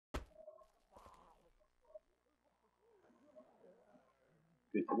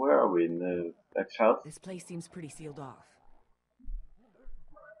Good. Where are we in the next house? This place seems pretty sealed off.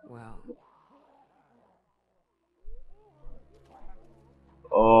 Well,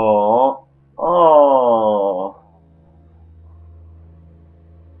 Oh, oh,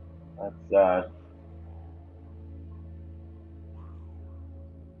 that's sad.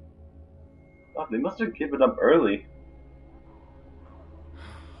 Oh, they must have given up early.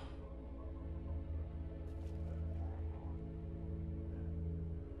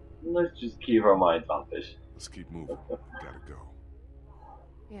 Let's just keep our minds on fish. Let's keep moving. We gotta go.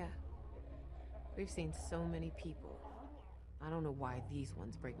 yeah. We've seen so many people. I don't know why these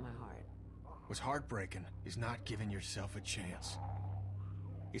ones break my heart. What's heartbreaking is not giving yourself a chance.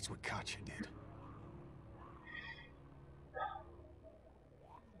 It's what Katjaa did.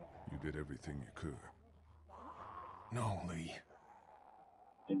 You did everything you could. No, Lee.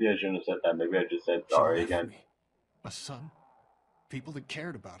 Maybe I shouldn't have said that. Maybe I just said She sorry left again. me. My son. People that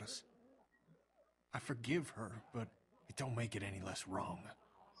cared about us. I forgive her, but it don't make it any less wrong.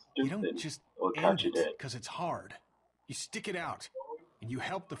 You Stupid. don't just What end Katjaa it did. because it's hard. You stick it out, and you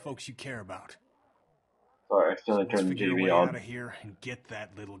help the folks you care about. Sorry, I So accidentally let's turned the figure a TV way on. out of here and get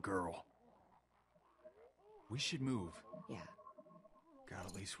that little girl. We should move. Yeah. Got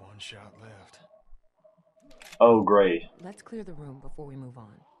at least one shot left. Oh, great. Let's clear the room before we move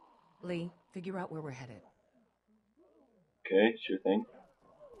on. Lee, figure out where we're headed. Okay, sure thing.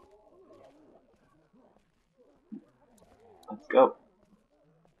 Let's go.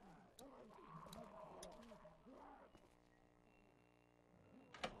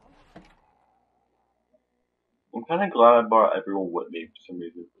 I'm kind of glad I brought everyone with me for some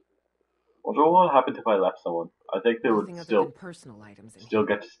reason. Wonder what would happen if I left someone. I think they would Nothing other still than personal items in still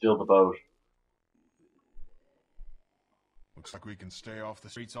here. get to steal the boat. Looks like we can stay off the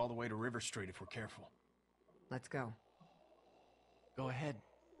streets all the way to River Street if we're careful. Let's go. Go ahead.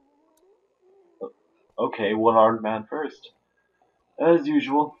 Okay, one-armed man first. As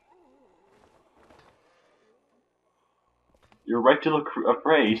usual. You're right to look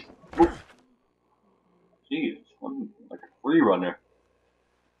afraid. Oof. Jeez, I'm like a free runner.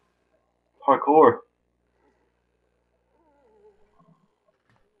 Parkour.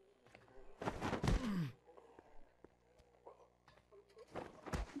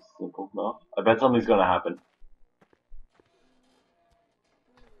 Simple enough. I bet something's gonna happen.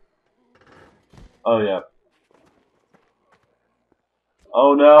 Oh yeah.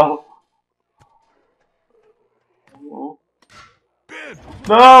 Oh no. Oh. Ben!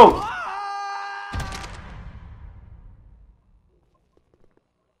 No!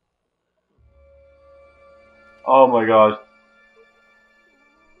 Oh my god.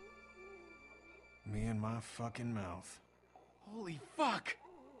 Me and my fucking mouth. Holy fuck!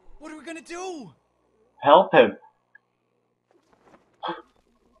 What are we gonna do? Help him.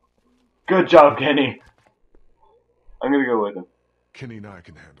 Good job, Kenny. I'm gonna go with him. Kenny and I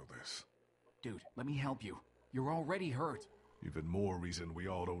can handle this. Dude, let me help you. You're already hurt. Even more reason we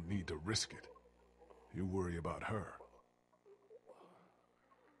all don't need to risk it. You worry about her.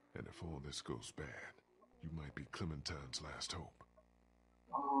 And if all this goes bad, you might be Clementine's last hope.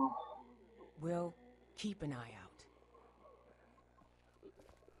 Oh, We'll keep an eye out.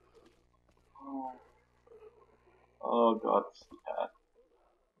 oh god, this is bad.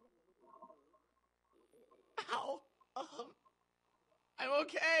 Ow! I'm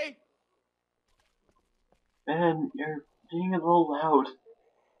okay. Man, you're being a little loud.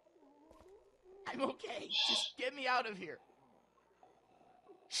 I'm okay. Just get me out of here.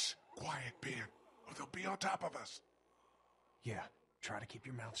 Shh! Quiet, Ben, or they'll be on top of us. Yeah, try to keep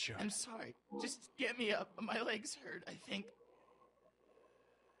your mouth shut. I'm sorry. Just get me up. My legs hurt, I think.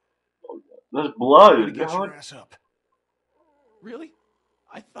 There's Way to blood. get How- your ass up. Really?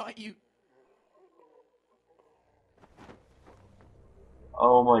 I thought you...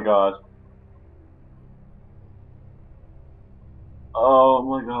 Oh my god. Oh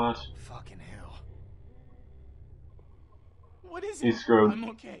my god. Fucking hell. What is it? He's screwed. I'm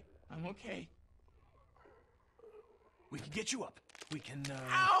okay. I'm okay. We can get you up. We can,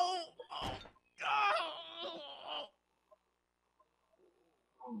 Ow! Oh, oh.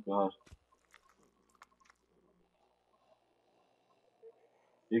 Oh god.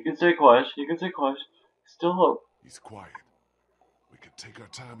 You can stay quiet. You can stay quiet. Still up. He's quiet. We can take our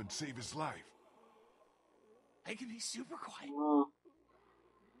time and save his life. I can be super quiet.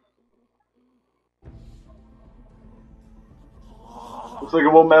 Looks like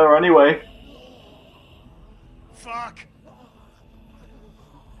it won't matter anyway. Fuck!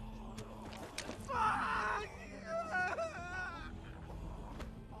 Fuck!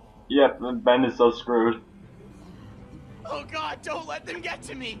 Yep, Ben is so screwed. Oh God, don't let them get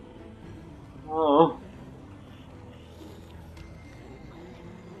to me. Oh.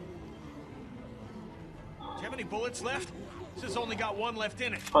 Do you have any bullets left? This has only got one left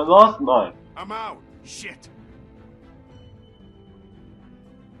in it. I lost mine. I'm out. Shit.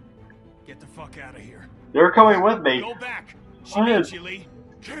 Get the fuck out of here. They're coming with me. Go back. She Go ahead. needs you, Lee.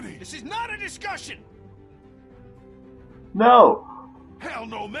 Kenny. This is not a discussion. No. Hell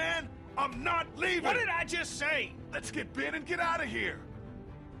no, man. I'm not leaving. What did I just say? Let's get Ben and get out of here.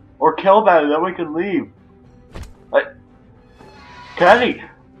 Or kill that, and then we can leave. Kenny!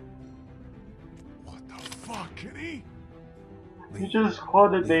 What the fuck, Kenny? You just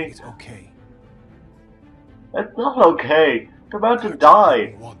quoted Lee, me. it's okay. That's not okay. I'm about to I die.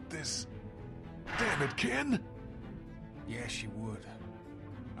 don't want this. Damn it, Ken. Yeah, she would.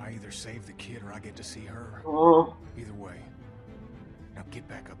 I either save the kid or I get to see her. Oh, Either way. Now get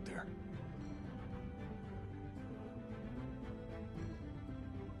back up there.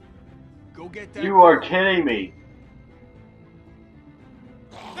 Go get that you are girl. kidding me.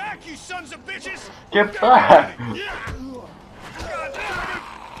 Back, you sons of bitches! Get back! Yeah. God damn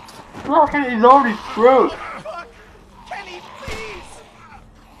it! Look, he's already screwed. Fuck! Kenny, please!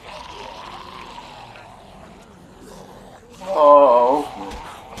 Oh.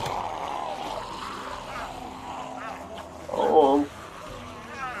 Oh.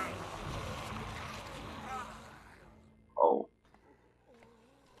 Oh.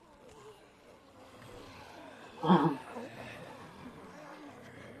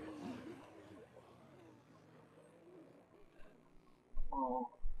 Oh.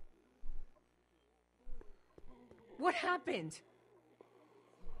 What happened?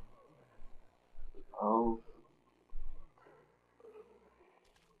 Oh.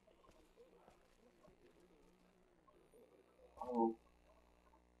 Oh.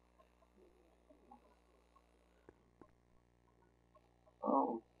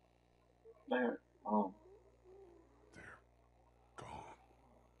 Oh. There. Oh. They're gone.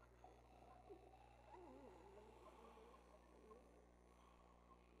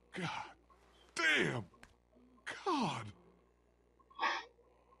 God damn. God.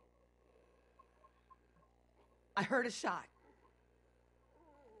 I heard a shot.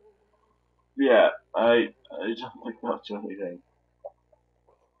 Yeah, I don't think that's anything.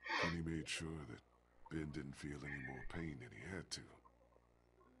 Kenny made sure that Ben didn't feel any more pain than he had to.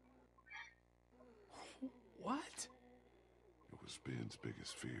 What? It was Ben's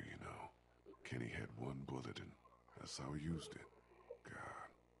biggest fear, you know. Kenny had one bullet and that's how he used it. God,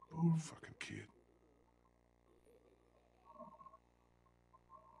 poor fucking kid.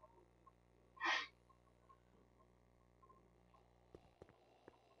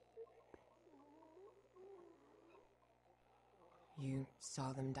 You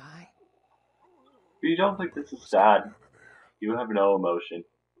saw them die? You don't think this is Let's get out sad? of there. You have no emotion.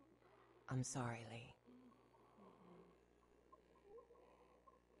 I'm sorry, Lee.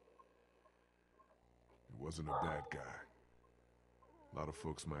 He wasn't a bad guy. A lot of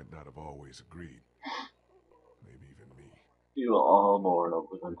folks might not have always agreed. Maybe even me. You will all mourn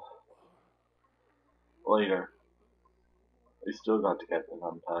over them. Later. We still got to get them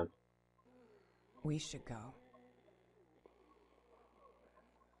on time. We should go.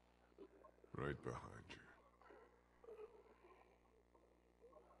 Right behind you.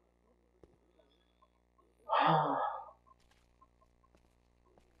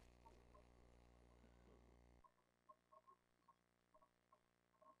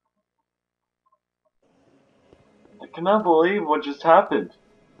 I cannot believe what just happened.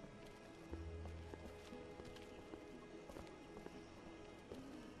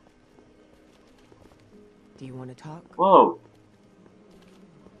 Do you want to talk? Whoa.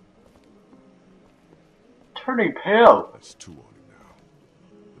 Turning pale. That's two on him now.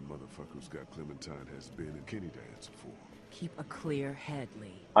 The motherfucker's got Clementine has Ben and Kenny to answer for. Keep a clear head,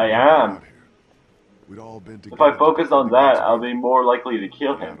 Lee. I Out am. here. We'd all been If together. I focus on before they that, got I'll be more likely to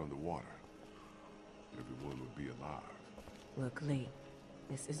kill out him. on the water. Everyone would be alive. Look, Lee,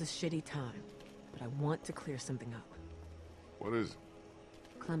 this is a shitty time, but I want to clear something up. What is it?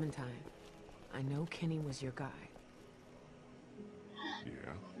 Clementine, I know Kenny was your guy.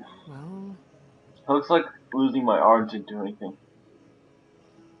 Yeah. Well, It looks like losing my arm didn't do anything.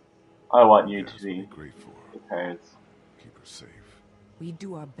 I want you That's to what be we're great for. the parents. Keep her safe. we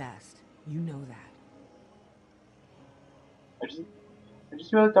do our best. You know that. I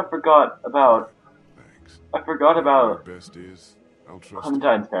just realized I forgot about Thanks. about Your best is, I'll trust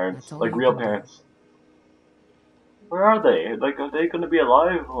Clementine's parents, That's all like you real can do. parents. Where are they? Like, are they gonna be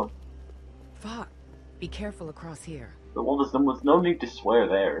alive? Or, Fuck. Be careful across here. well, there's no need to swear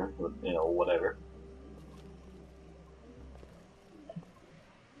there. But, you know, whatever.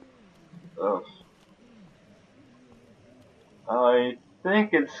 Ugh. I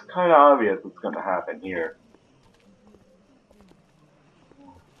think it's kind of obvious what's going to happen here.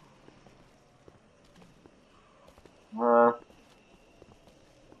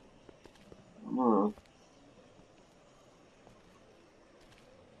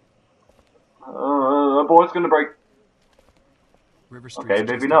 The board's gonna break. River Street's Okay,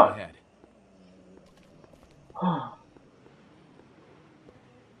 just maybe up not. ahead.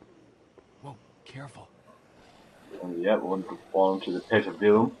 Whoa, careful. Yeah, one could fall into the pit of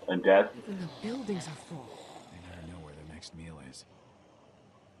doom and death. Even the buildings are full. They never know where the next meal is.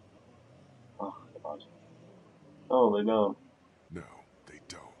 Oh, God. Oh, they don't. No, they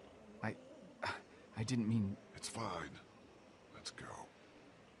don't. I didn't mean... It's fine. Let's go.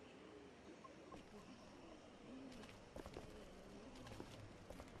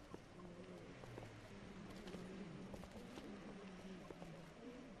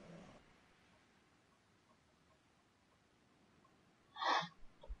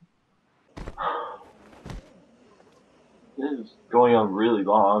 This is going on really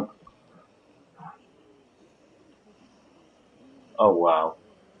long. Oh, wow.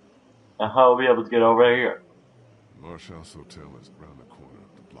 Now how will we be able to get over here? Marshall's Hotel is around the corner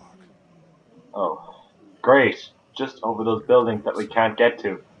of the block. Oh, great. Just over those buildings that we can't get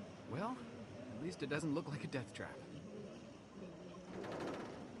to. Well, at least it doesn't look like a death trap.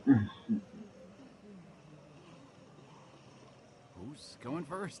 Who's going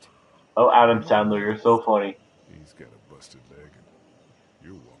first? Oh, Adam Sandler, you're so funny. He's got a busted leg and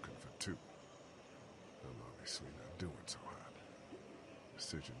you're walking for two. I'm obviously not doing so hot.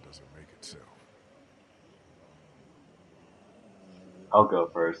 Decision doesn't make itself. I'll go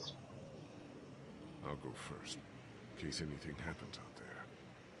first. I'll go first, in case anything happens out there.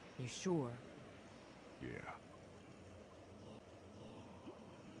 You sure? Yeah.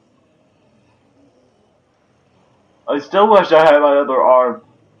 I still wish I had my other arm.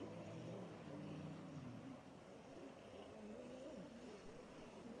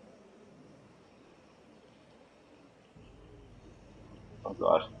 Oh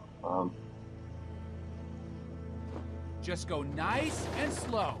god. Just go nice and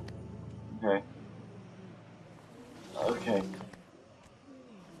slow. Okay. Okay.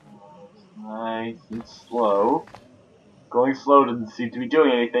 Nice and slow. Going slow doesn't seem to be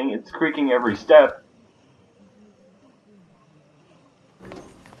doing anything. It's creaking every step.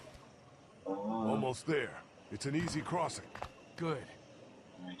 Almost there. It's an easy crossing. Good.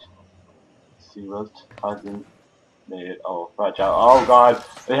 Right. Let's see what hasn't made it. Oh, fragile. Oh god.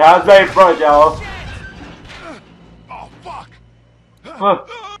 It has made fragile. Oh, fuck! I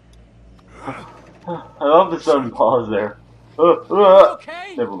love the sudden pause there.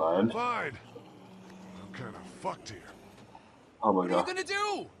 Okay? Never mind. Fine. I'm kind of fucked here. Oh my What are you god. gonna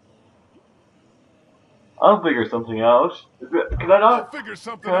do? I'll figure something out. Can I I'll not? figure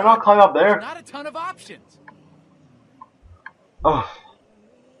something Can I not out. climb up There's there? not a ton of options. Oh.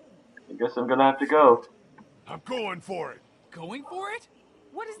 I guess I'm gonna have to go. I'm going for it. Going for it?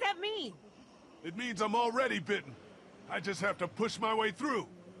 What does that mean? It means I'm already bitten. I just have to push my way through.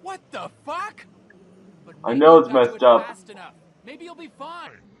 What the fuck? But I maybe know you it's got to messed it up. Fast enough. Maybe you'll be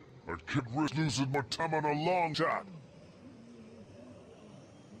fine. I could risk losing more time on a long shot.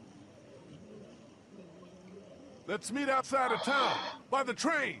 Let's meet outside of town, by the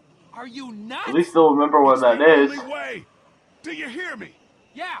train. Are you nuts? At least they'll remember what It's that the is. only way. Do you hear me?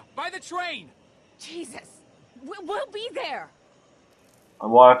 Yeah, by the train. Jesus! We'll be there!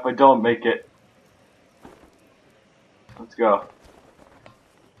 And what if I don't make it? Let's go.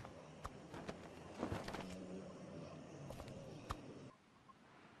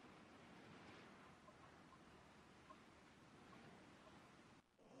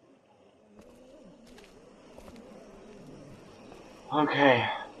 Okay.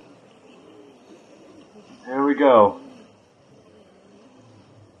 Here we go.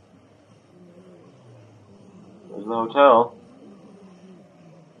 There's the hotel.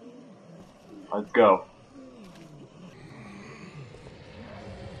 Let's go.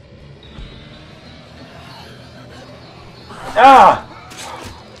 Ah!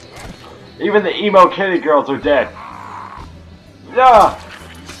 Even the emo kitty girls are dead. Yeah!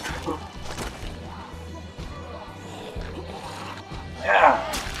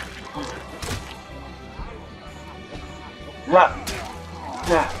 Yeah! Yeah!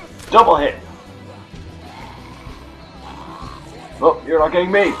 Yeah! Double hit! Oh, you're not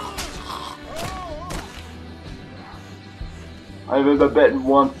getting me! I haven't been bitten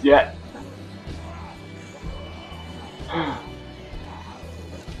once yet.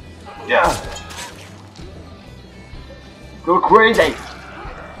 Yeah! Go crazy!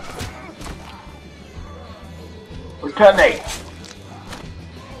 Detonate!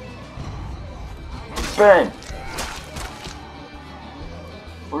 Bang!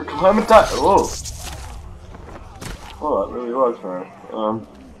 We're Clementine. Oh! Oh, that really was fast.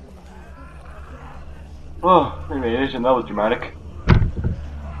 Oh, maybe it isn't. That was dramatic.